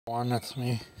That's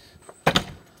me.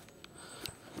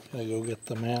 Gotta go get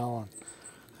the mail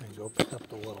and go pick up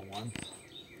the little ones.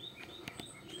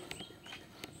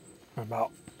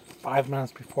 About 5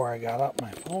 minutes before I got up,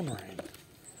 my phone rang.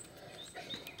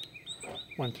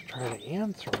 Went to try to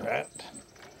answer it,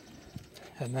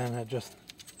 and then it just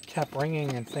kept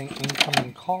ringing and saying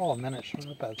incoming call, and then it showed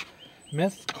up as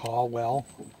missed call. Well,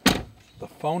 the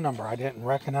phone number I didn't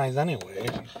recognize anyway.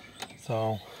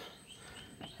 So,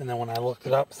 and then when I looked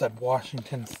it up, it said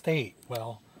Washington State.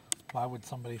 Well, why would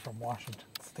somebody from Washington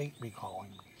State be calling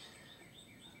me?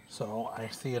 So I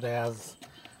see it as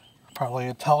probably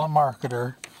a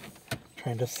telemarketer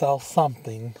trying to sell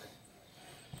something.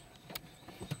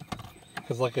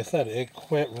 Because like I said, it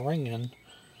quit ringing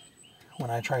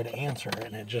when I tried to answer it,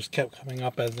 and it just kept coming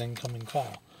up as incoming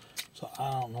call. So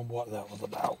I don't know what that was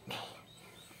about.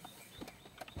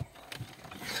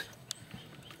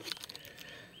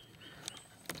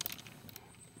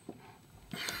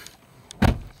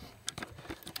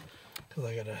 Because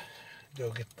I gotta go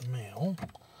get the mail.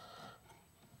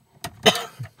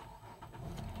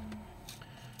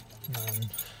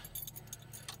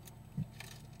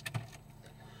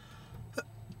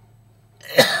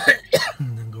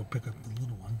 And then go pick up the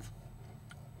little ones.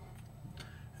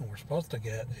 And we're supposed to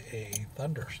get a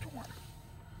thunderstorm.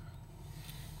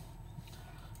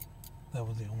 That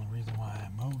was the only reason why I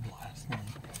mowed last night.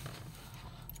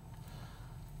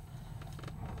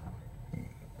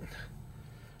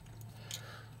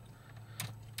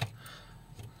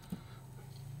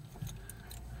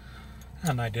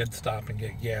 And I did stop and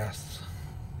get gas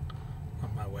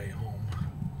on my way home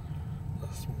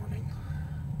this morning.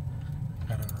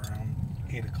 Got it around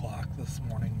 8 o'clock this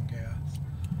morning, gas.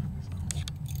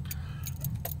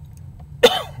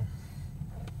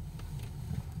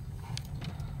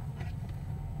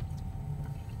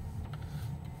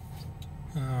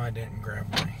 Oh, I didn't grab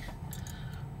my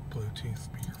Bluetooth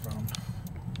speakerphone.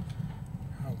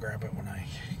 I'll grab it when I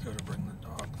go to bring the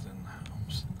dogs in the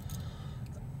house.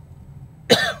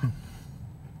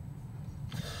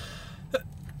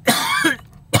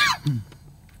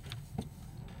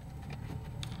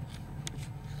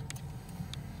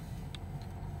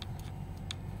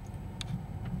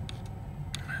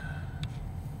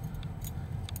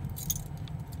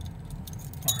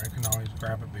 Or I can always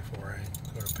grab it before I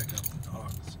go to pick up the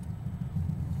dogs.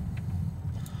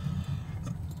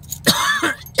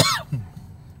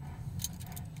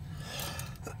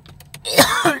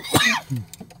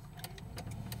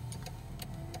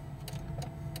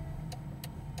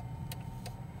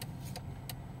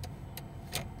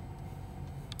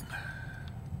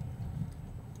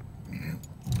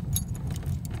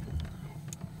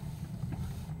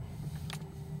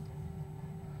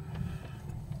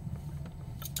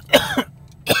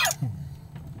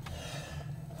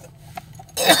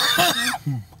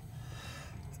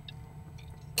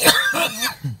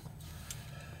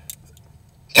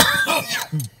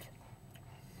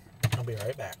 I'll be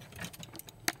right back.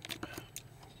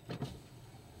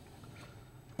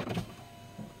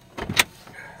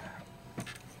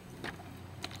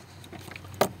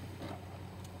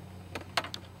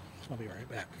 I'll be right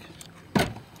back.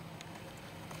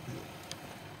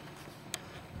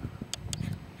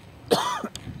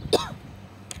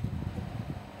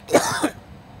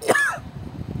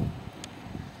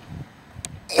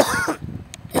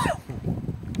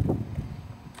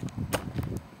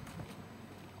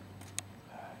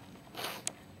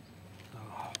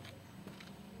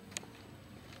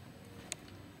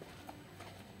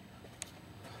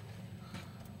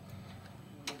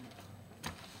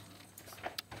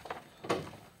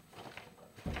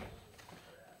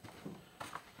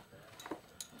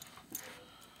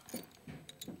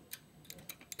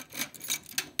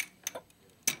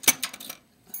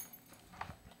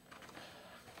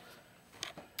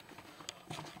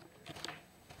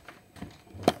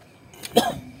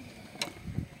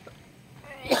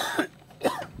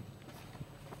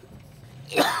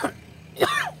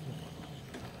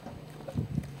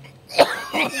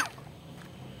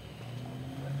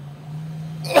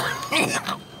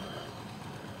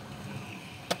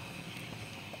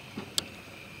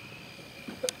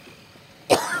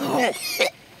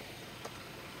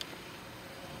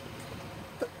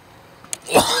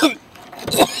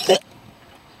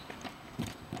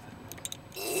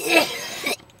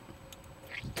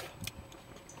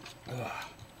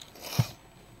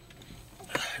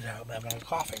 I'm having a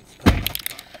coughing spell.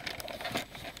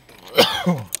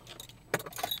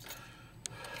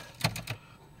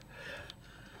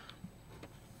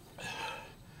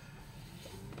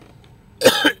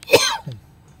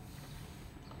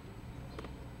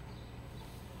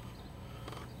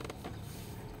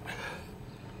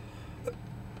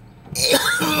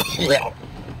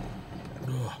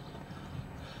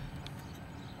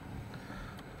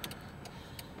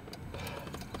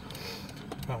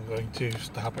 I'm going to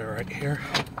stop it right here.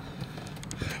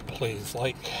 Please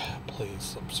like, please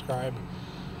subscribe.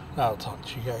 I'll talk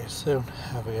to you guys soon.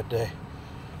 Have a good day.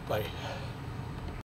 Bye.